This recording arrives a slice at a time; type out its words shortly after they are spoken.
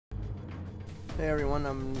Hey everyone,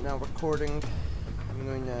 I'm now recording. I'm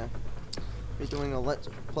going to be doing a let's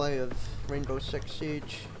play of Rainbow Six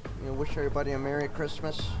Siege. Wish everybody a Merry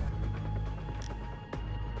Christmas.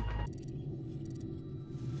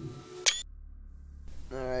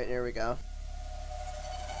 Alright, here we go.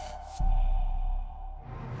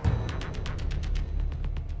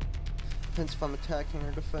 Depends if I'm attacking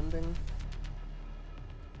or defending.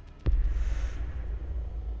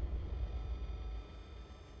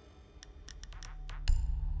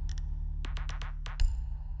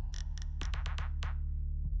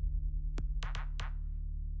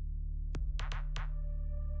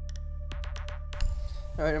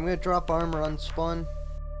 Alright, I'm gonna drop armor on spawn.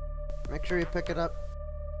 Make sure you pick it up.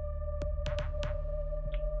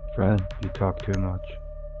 Fred, you talk too much.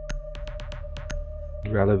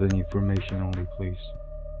 Relevant information only, please.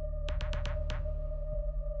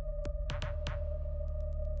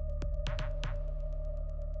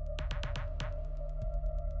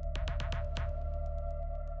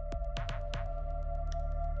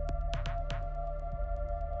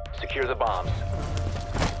 Secure the bombs.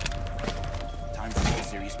 Time for a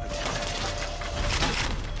serious push.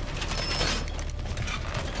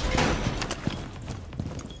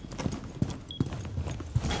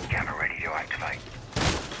 Camera ready to activate.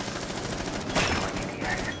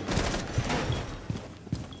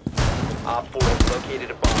 Op 4 has located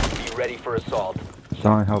a bomb. Be ready for assault.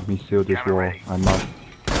 Someone help me seal this Camera wall. ready. I must.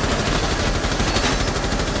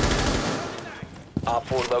 Op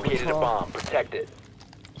 4 located a bomb. Protect it.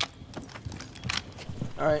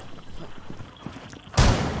 Alright.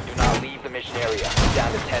 Do not leave the mission area.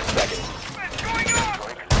 Down to 10 seconds.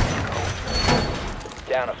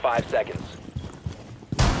 Down to 5 seconds.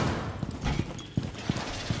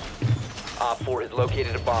 Op 4 has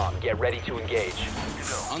located a bomb. Get ready to engage.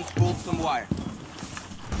 Unspooled some wire.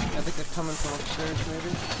 I think they're coming from upstairs,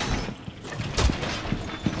 maybe.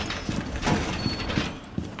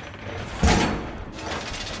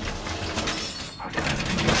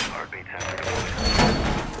 Heartbeat sensor deployed.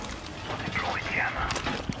 Deploying camera.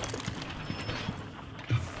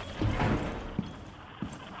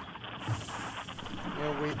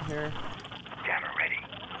 Wait here. Camera ready.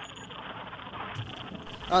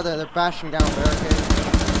 Oh, they're bashing down barricades.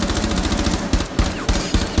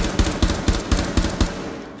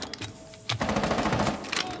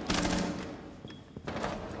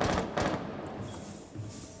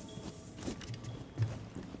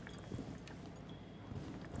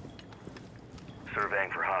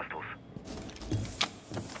 Surveying for hostiles.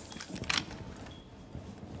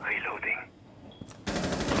 Reloading.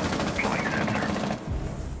 Deploying sensor.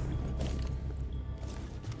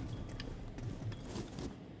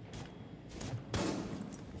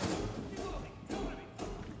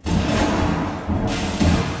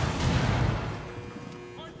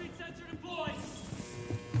 Heartbeat sensor deployed.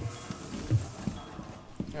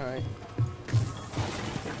 Alright.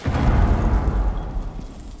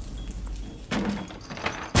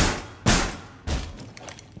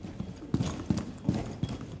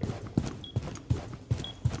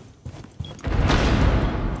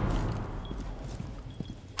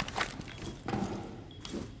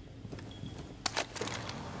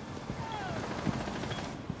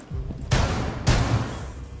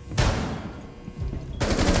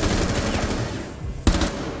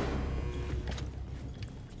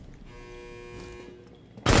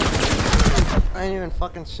 I didn't even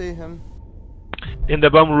fucking see him. In the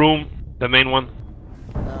bomb room, the main one.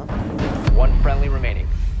 No. One friendly remaining.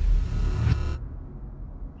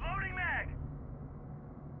 Loading mag!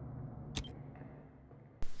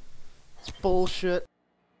 It's bullshit.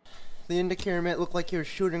 The indicator made it look like he was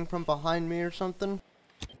shooting from behind me or something.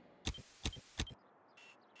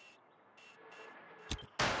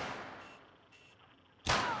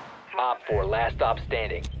 Op 4 last stop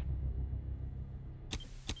standing.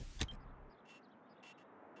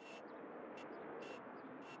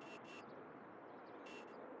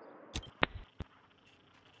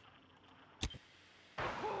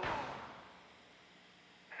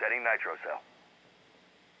 Setting nitro cell.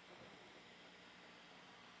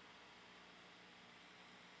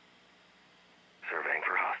 Surveying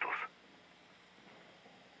for hostiles.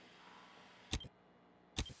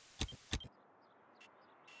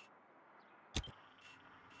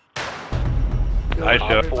 Nice Op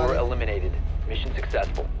shot. 4 eliminated. Mission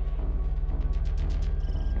successful.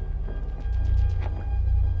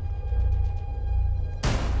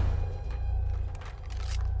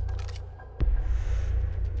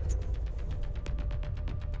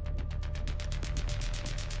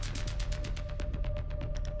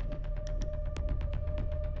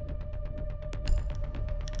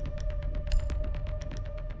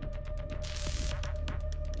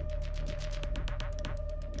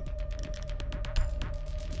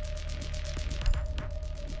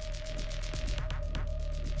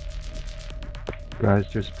 Guys,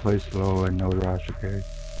 just play slow and no rush, okay?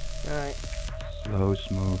 Alright. Slow,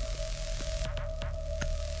 smooth.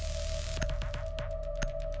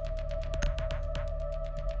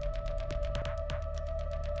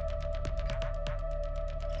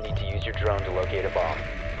 Need to use your drone to locate a bomb.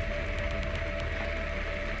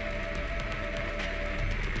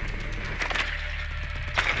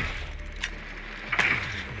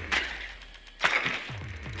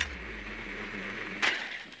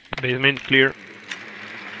 Basement clear.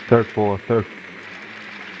 Third floor, third.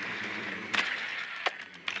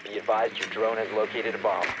 Be advised your drone has located a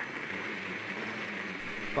bomb.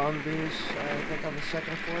 Bomb B's, I think on the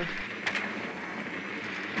second floor.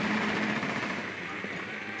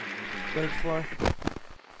 Third floor.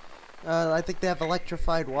 I think they have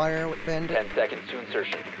electrified wire with bandit. 10 seconds to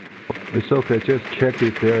insertion. It's okay, just check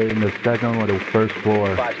if they're in the second or the first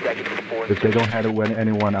floor. 5 seconds before If they insertion. don't have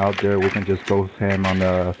anyone out there, we can just go with him on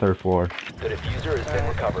the third floor. The diffuser has been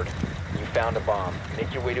recovered. You found a bomb.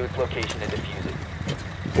 Make your way to its location and defuse it.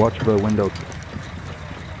 Watch the window.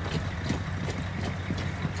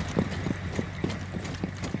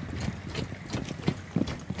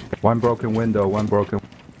 One broken window, one broken.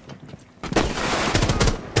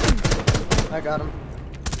 I got him.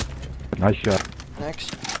 Nice shot.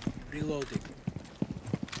 Next. Reloading.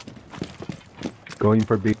 Going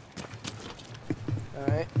for B.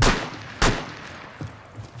 Alright.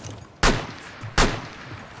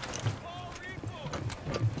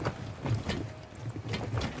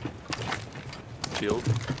 Shield.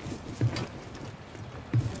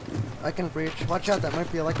 I can breach. Watch out, that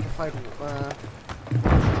might be electrified.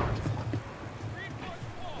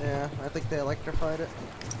 Yeah, I think they electrified it.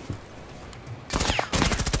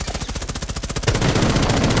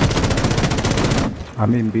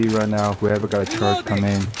 I'm in B right now. Whoever got a charge, come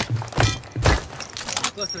in.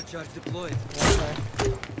 Cluster charge deployed. Okay.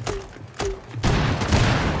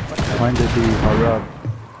 Find the B, hurry up.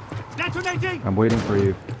 Detonating! I'm waiting for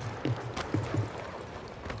you.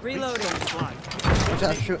 Reloading. Watch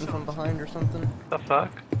out, shooting from behind or something. The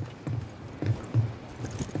fuck?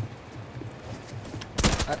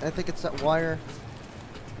 I think it's that wire.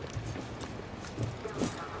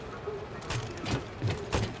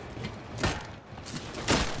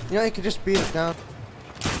 You know, you could just beat it down.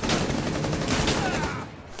 It'll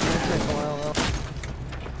take a while though.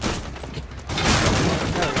 There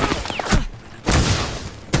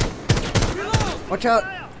we go. Watch out!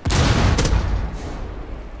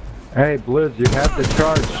 Hey, Blizz, you have the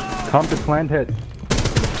charge. Come to plant hit.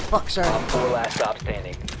 Fuck, sorry. Op 4 last stop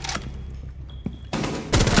standing.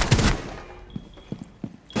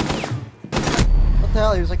 What the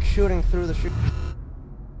hell? He was like shooting through the shoot.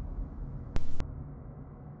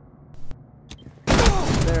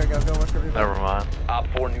 There we go, go with everybody. Never mind. Op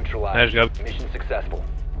 4 neutralized. Nice job. Mission successful.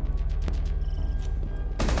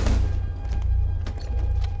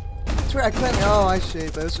 That's where I couldn't. Oh, I see.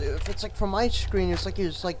 But if it's like from my screen, it's like he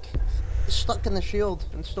was like stuck in the shield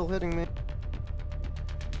and still hitting me.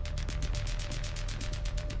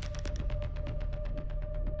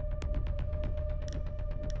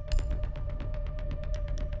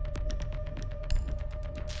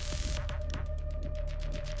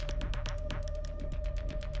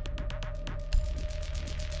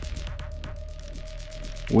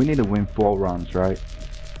 We need to win 4 rounds, right?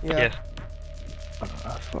 Yeah. Yes.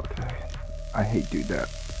 Fuck. I hate do that.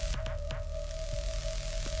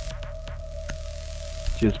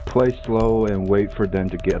 Just play slow and wait for them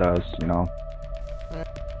to get us, you know?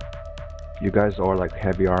 You guys are like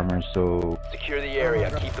heavy armor, so... Secure the area.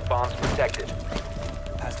 Keep the bombs protected.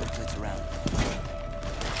 Pass the plates around.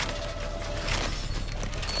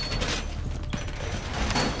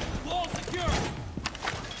 Wall secure!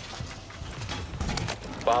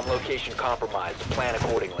 Bomb location compromised. Plan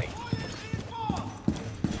accordingly.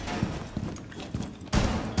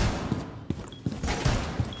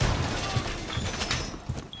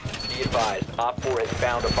 Be advised, Op 4 has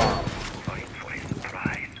found a bomb. Fight for his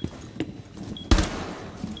prize.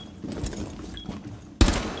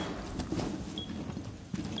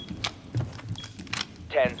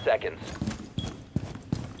 Ten seconds.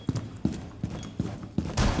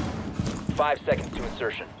 5 seconds to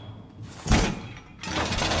insertion.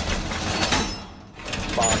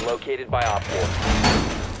 Bomb located by Op 4.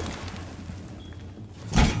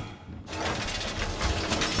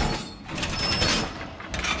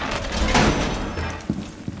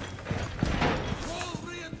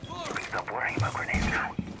 Stop worrying about grenades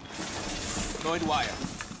now. Deployed wire.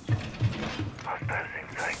 Hostiles in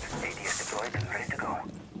sight. ADS deployed and ready to go.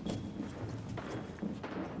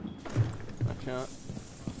 Watch out.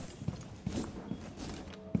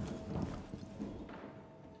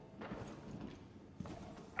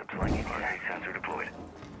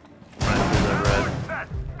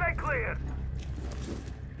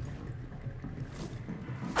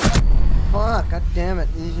 damn it.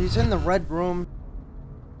 He's in the red room.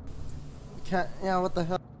 You can't. Yeah, what the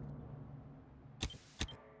hell?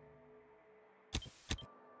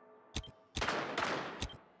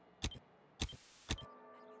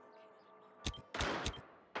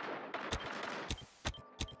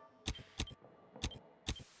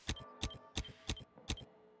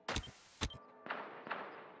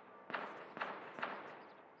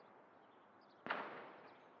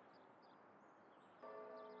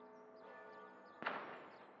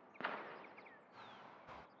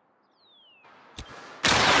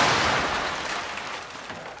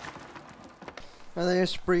 Well, they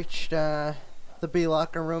just breached the B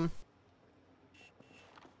locker room.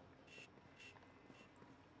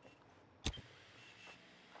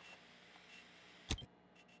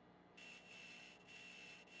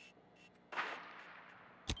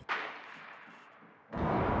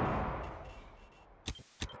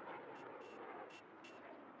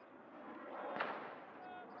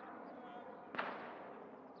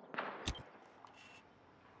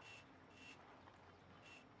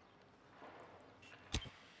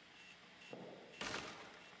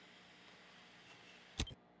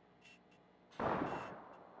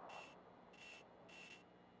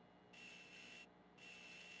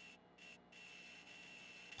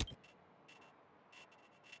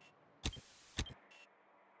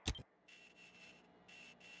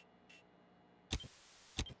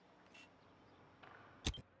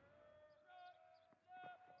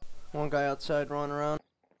 One guy outside running around.